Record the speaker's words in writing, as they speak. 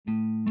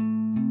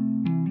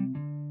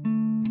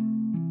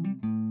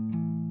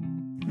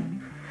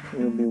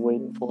You'll be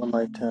waiting for a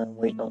lifetime,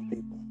 waiting on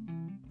people.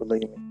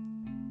 Believe me.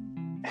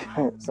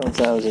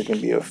 Sometimes it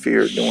can be a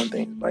fear of doing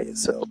things by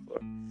yourself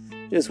or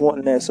just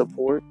wanting that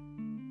support.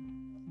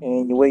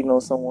 And you're waiting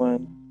on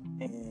someone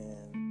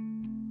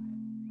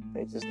and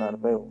they're just not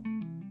available.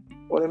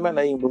 Or they might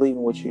not even believe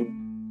in what you're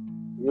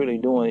really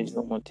doing, they just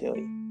don't want to tell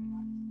you.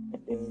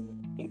 And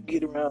then you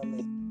get around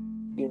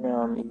and you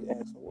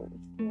ask them, what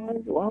would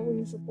you do? Why would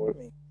you support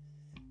me?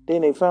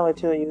 Then they finally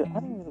tell you, I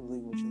don't really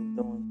believe what you was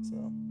doing.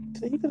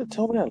 So you could have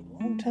told me that a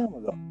long time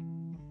ago.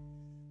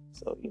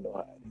 So you know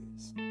how it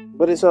is.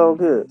 But it's all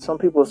good. Some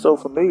people are so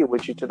familiar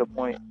with you to the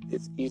point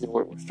it's easy to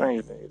work with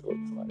strangers than it is to work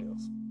with somebody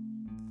else.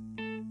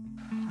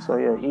 So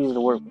yeah, easy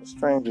to work with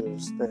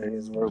strangers than it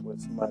is to work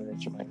with somebody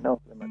that you might know.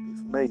 They might be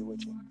familiar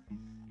with you.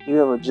 You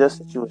have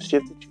adjusted, you have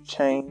shifted, you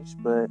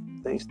changed, but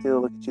they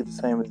still look at you the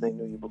same as they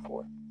knew you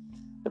before.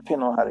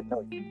 Depending on how they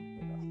know you.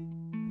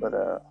 But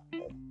the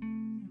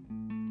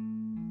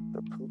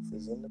proof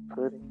is in the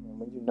pudding, and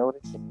when you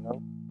notice, you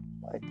know,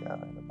 like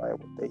in the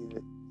Bible,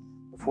 David,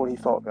 before he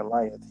fought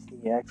Goliath,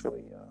 he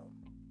actually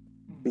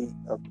beat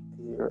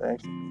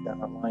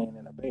down a lion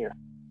and a bear,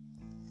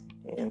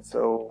 and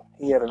so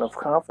he had enough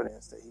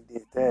confidence that he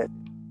did that.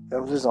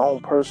 That was his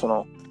own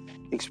personal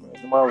experience.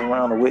 Nobody was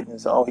around to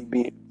witness.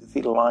 He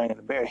defeat a lion and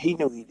a bear. He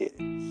knew he did it,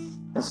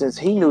 and since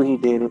he knew he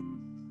did it,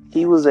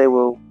 he was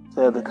able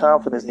to have the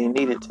confidence he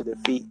needed to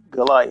defeat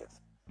Goliath.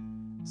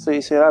 So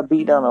he said, I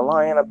beat down a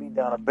lion, I beat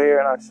down a bear,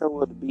 and I sure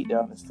would beat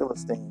down this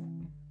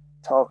Philistine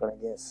talking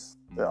against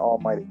the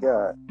Almighty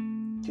God.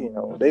 You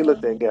know, they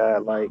looked at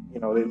God like, they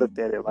looked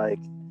at it like,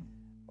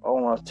 I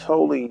ain't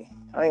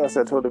gonna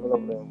say totally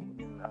different than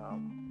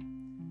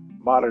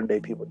modern day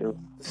people do.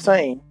 The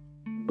same,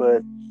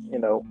 but,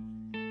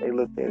 they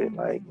looked at it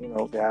like,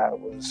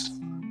 God was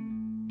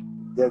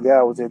their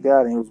God,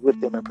 and he was with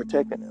them and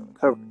protecting them and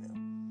covering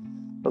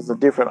them. It was a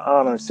different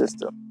honor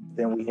system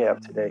than we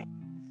have today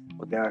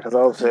with God, because I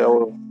always say,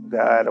 oh,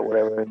 God, or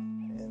whatever,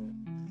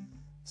 and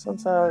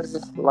sometimes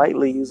just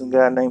lightly using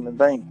God's name in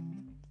vain,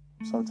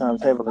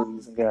 sometimes heavily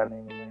using God's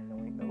name in vain,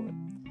 and we know it.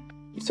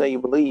 You say you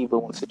believe, but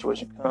when the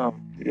situation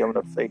comes, you have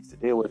enough faith to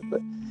deal with it.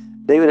 But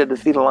David had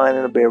defeated a lion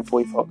and a bear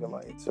before he fought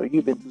Goliath. So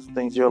you've been through some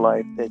things in your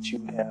life that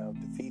you have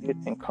defeated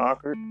and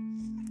conquered,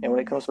 and when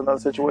it comes to another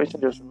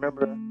situation, just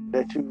remember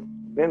that you've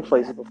been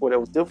places before that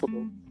was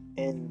difficult,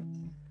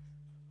 and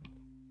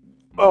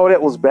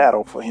that was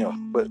battle for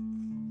him, but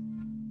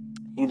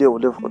you deal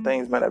with difficult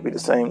things, may not be the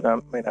same,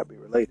 may not be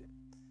related.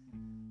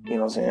 You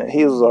know what I'm saying?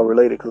 His was all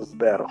related because it's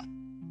battle.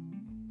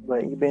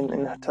 But you've been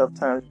in tough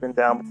times, you've been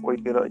down before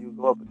you get up, you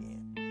go up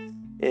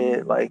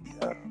again. Like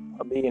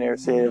a millionaire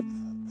said,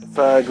 if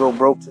I go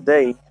broke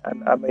today,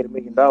 I made $1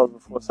 million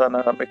before, so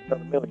now I make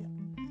another $1 million.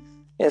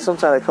 And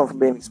sometimes it comes from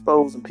being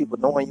exposed and people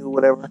knowing you or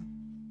whatever.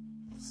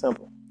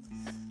 Simple.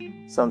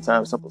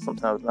 Sometimes simple,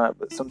 sometimes not.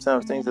 But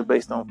sometimes things are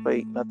based on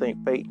faith. And I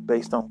think faith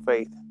based on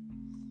faith.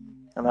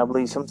 And I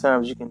believe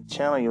sometimes you can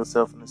channel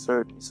yourself in a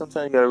certain.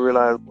 Sometimes you got to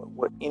realize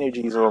what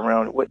energies are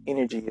around you, what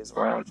energy is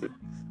around you,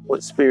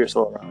 what spirits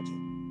are around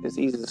you. It's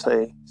easy to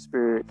say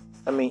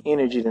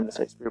energy than to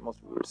say spirit. Most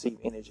people receive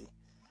energy.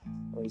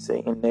 When you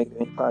say in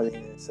negative and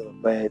positive, instead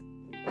of bad,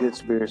 good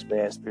spirits,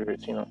 bad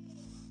spirits,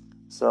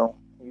 So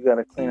you got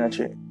to clean out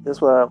your.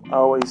 That's why I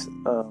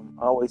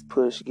always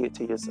push, get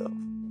to yourself.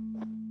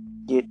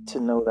 Get to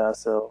know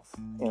thyself.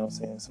 You know what I'm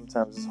saying?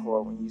 Sometimes it's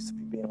hard when you used to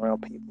be being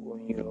around people,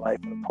 when you're life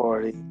in a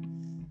party.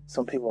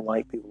 Some people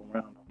like people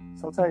around them.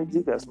 Sometimes you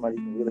do got somebody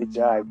you can really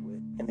jive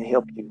with, and they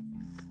help you.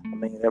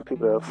 There are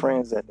people that are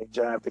friends that they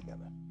jive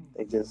together.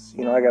 They just,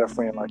 I got a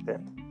friend like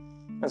that.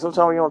 And sometimes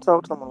when you don't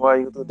talk to someone while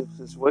you go through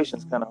different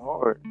situations, it's kind of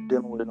hard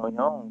dealing with it on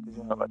your own because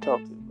you don't know how to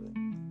talk to. But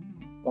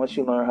once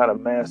you learn how to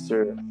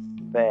master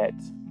that,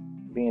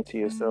 being to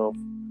yourself,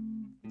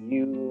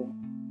 you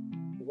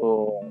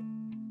will.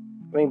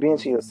 Being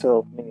to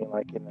yourself, meaning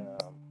like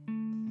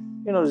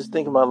just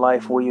think about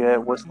life, where you're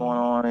at, what's going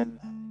on, and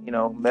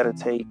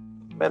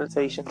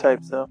meditation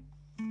type stuff.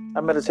 I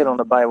meditate on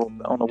the Bible,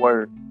 on the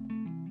Word.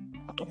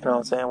 You know what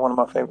I'm saying? One of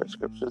my favorite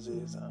scriptures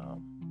is,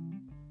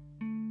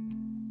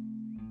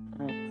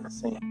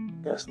 let's see,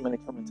 got so many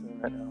coming to me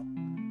right now.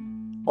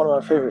 One of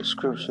my favorite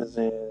scriptures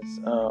is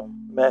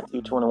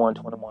Matthew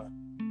 21:21.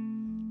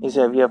 He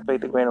said, if you have faith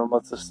the grain of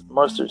a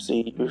mustard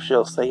seed, you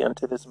shall say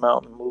unto this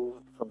mountain, move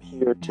from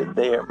here to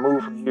there,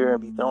 move from here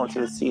and be thrown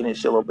to the sea, and it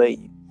shall obey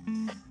you.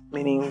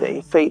 Meaning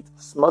the faith,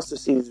 mustard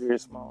seed is very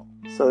small.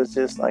 So it's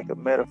just like a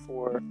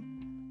metaphor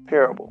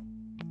parable.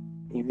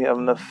 If you have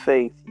enough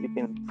faith, you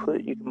can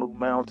move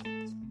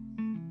mountains.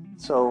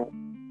 So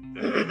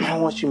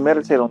once you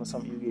meditate on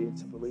something, you get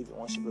to believe it.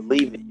 Once you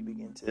believe it, you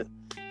begin to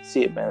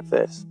see it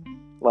manifest.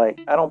 Like,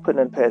 I don't put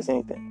nothing past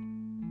anything.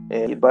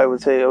 And the Bible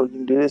would say, you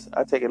can do this,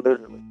 I take it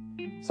literally.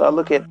 So I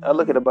look at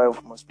the Bible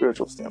from a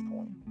spiritual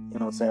standpoint. You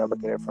know what I'm saying? I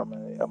look at it from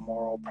a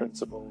moral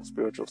principle,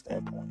 spiritual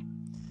standpoint.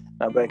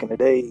 Now, back in the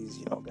days,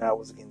 God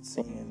was against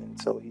sin, and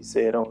so He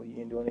said, you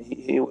ain't doing it.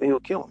 He'll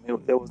kill him.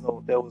 There was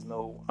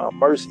no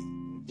mercy.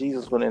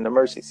 Jesus wasn't in the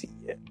mercy seat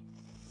yet.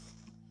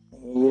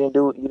 You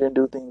didn't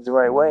do things the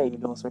right way. You're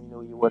doing something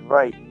you wasn't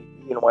right.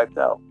 getting wiped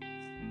out.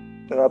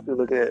 A lot of people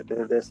look at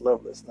it that's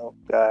loveless. No,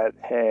 God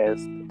has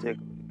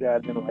particular.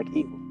 God didn't like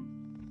evil,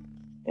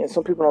 and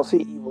some people don't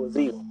see evil as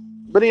evil.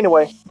 But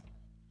anyway,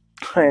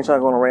 I ain't trying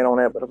to go on a rant on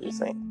that. But I'm just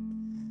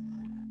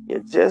saying, you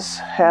just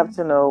have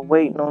to know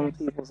waiting on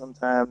people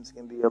sometimes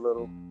can be a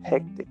little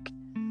hectic.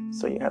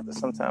 So you have to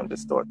sometimes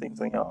just start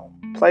things on your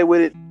own. Play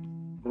with it,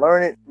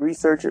 learn it,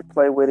 research it,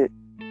 play with it,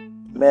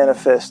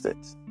 manifest it.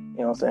 You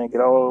know what I'm saying?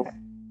 Get all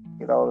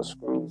the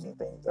screws and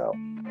things out.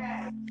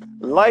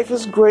 Life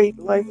is great.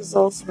 Life is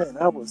awesome. And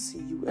I will see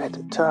you at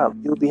the top.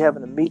 You'll be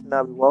having a meeting.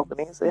 I'll be walking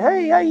in and say,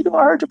 hey, how you doing?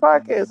 I heard your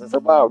podcast. I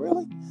said, wow,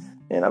 really?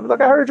 And I'll be like,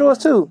 I heard yours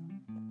too.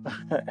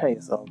 Hey,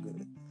 it's all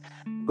good.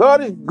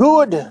 God is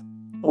good.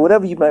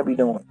 Whatever you might be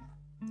doing.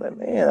 It's like,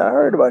 man, I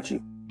heard about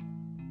you.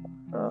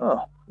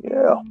 Oh,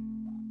 yeah.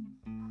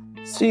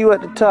 See you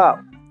at the top.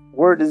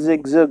 Word to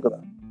Zig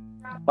Ziglar.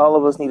 All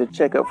of us need a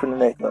checkup for the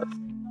neck up.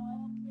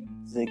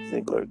 Zig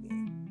Ziglar again.